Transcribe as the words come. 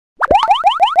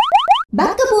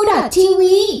Bugaboo.TV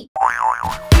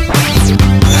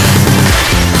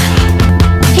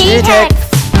T-Tech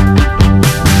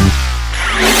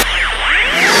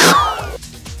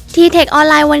T-Tech ออน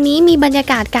ไลน์วันนี้มีบรรยา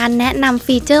กาศการแนะนำ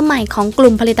ฟีเจอร์ใหม่ของก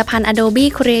ลุ่มผลิตภัณฑ์ Adobe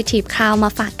Creative Cloud มา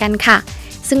ฝากกันค่ะ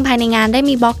ซึ่งภายในงานได้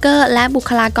มีบล็อกเกอร์และบุ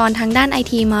คลากรทางด้าน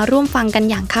IT มาร่วมฟังกัน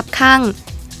อย่างคับคั่ง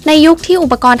ในยุคที่อุ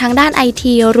ปกรณ์ทางด้าน IT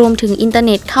รวมถึงอินเทอร์เ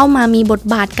น็ตเข้ามามีบท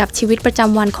บาทกับชีวิตประจ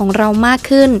ำวันของเรามาก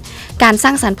ขึ้นการสร้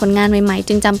างสรรค์ผลงานใหม่ๆ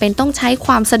จึงจำเป็นต้องใช้ค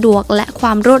วามสะดวกและคว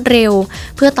ามรวดเร็ว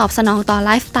เพื่อตอบสนองต่อไล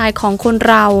ฟ์สไตล์ของคน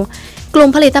เรากลุ่ม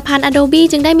ผลิตภัณฑ์ Adobe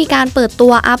จึงได้มีการเปิดตั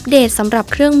วอัปเดตสำหรับ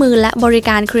เครื่องมือและบริก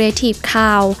าร Creative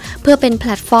Cloud เพื่อเป็นแพล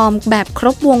ตฟอร์มแบบคร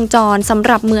บวงจรสำห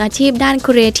รับมืออาชีพด้าน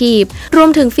Creative รวม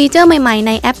ถึงฟีเจอร์ใหม่ๆใ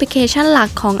นแอปพลิเคชันหลัก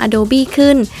ของ Adobe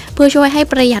ขึ้นเพื่อช่วยให้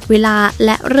ประหยัดเวลาแล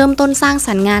ะเริ่มต้นสร้างส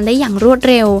รรค์งานได้อย่างรวด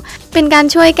เร็วเป็นการ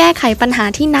ช่วยแก้ไขปัญหา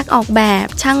ที่นักออกแบบ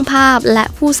ช่างภาพและ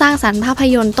ผู้สร้างสรรค์ภาพ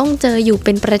ยนตร์ต้องเจออยู่เ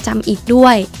ป็นประจำอีกด้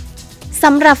วยส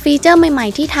ำหรับฟีเจอร์ใหม่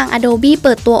ๆที่ทาง Adobe เ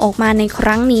ปิดตัวออกมาในค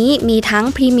รั้งนี้มีทั้ง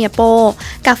Premiere Pro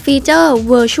กับฟีเจอร์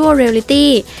Virtual Reality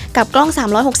กับกล้อง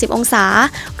360องศา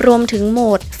รวมถึงโหม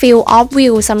ด Field of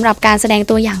View สำหรับการแสดง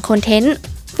ตัวอย่างคอนเทนต์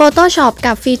Photoshop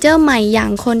กับฟีเจอร์ใหม่อย่า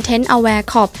ง Content Aware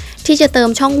Crop ที่จะเติม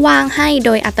ช่องว่างให้โด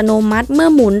ยอัตโนมัติเมื่อ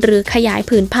หมุนหรือขยาย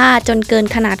ผืนผ้าจนเกิน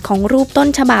ขนาดของรูปต้น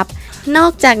ฉบับนอ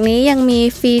กจากนี้ยังมี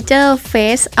ฟีเจอร์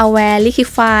Face Aware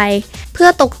Liquify เพื่อ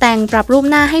ตกแต่งปรับรูป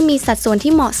หน้าให้มีสัดส่วน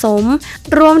ที่เหมาะสม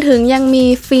รวมถึงยังมี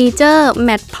ฟีเจอร์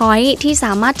Match Point ที่ส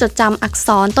ามารถจดจำอักษ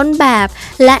รต้นแบบ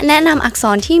และแนะนำอักษ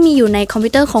รที่มีอยู่ในคอมพิ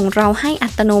วเตอร์ของเราให้อั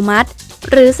ตโนมัติ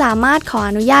หรือสามารถขอ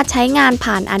อนุญาตใช้งาน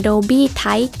ผ่าน Adobe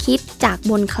Typekit จาก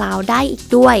บน Cloud ได้อีก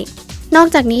ด้วยนอก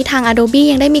จากนี้ทาง Adobe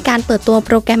ยังได้มีการเปิดตัวโ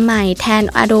ปรแกรมใหม่แทน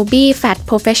Adobe Flash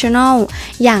Professional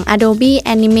อย่าง Adobe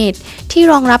Animate ที่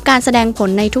รองรับการแสดงผล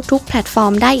ในทุกๆแพลตฟอ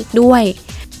ร์มได้อีกด้วย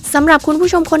สำหรับคุณผู้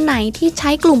ชมคนไหนที่ใช้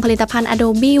กลุ่มผลิตภัณฑ์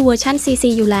Adobe เวอร์ชัน CC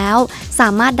อยู่แล้วสา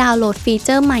มารถดาวน์โหลดฟีเจ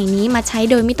อร์ใหม่นี้มาใช้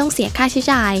โดยไม่ต้องเสียค่าใช้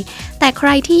จ่ายแต่ใคร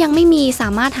ที่ยังไม่มีสา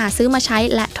มารถหาซื้อมาใช้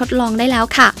และทดลองได้แล้ว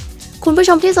ค่ะคุณผู้ช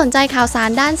มที่สนใจข่าวสาร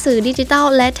ด้านสื่อดิจิทัล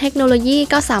และเทคโนโลยี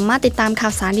ก็สามารถติดตามข่า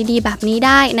วสารดีๆแบบนี้ไ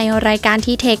ด้ในรายการ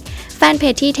T-Tech แฟนเพ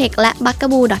จ T-Tech และ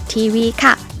Bugaboo.TV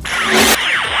ค่ะ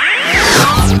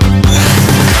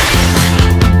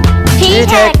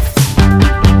T-Tech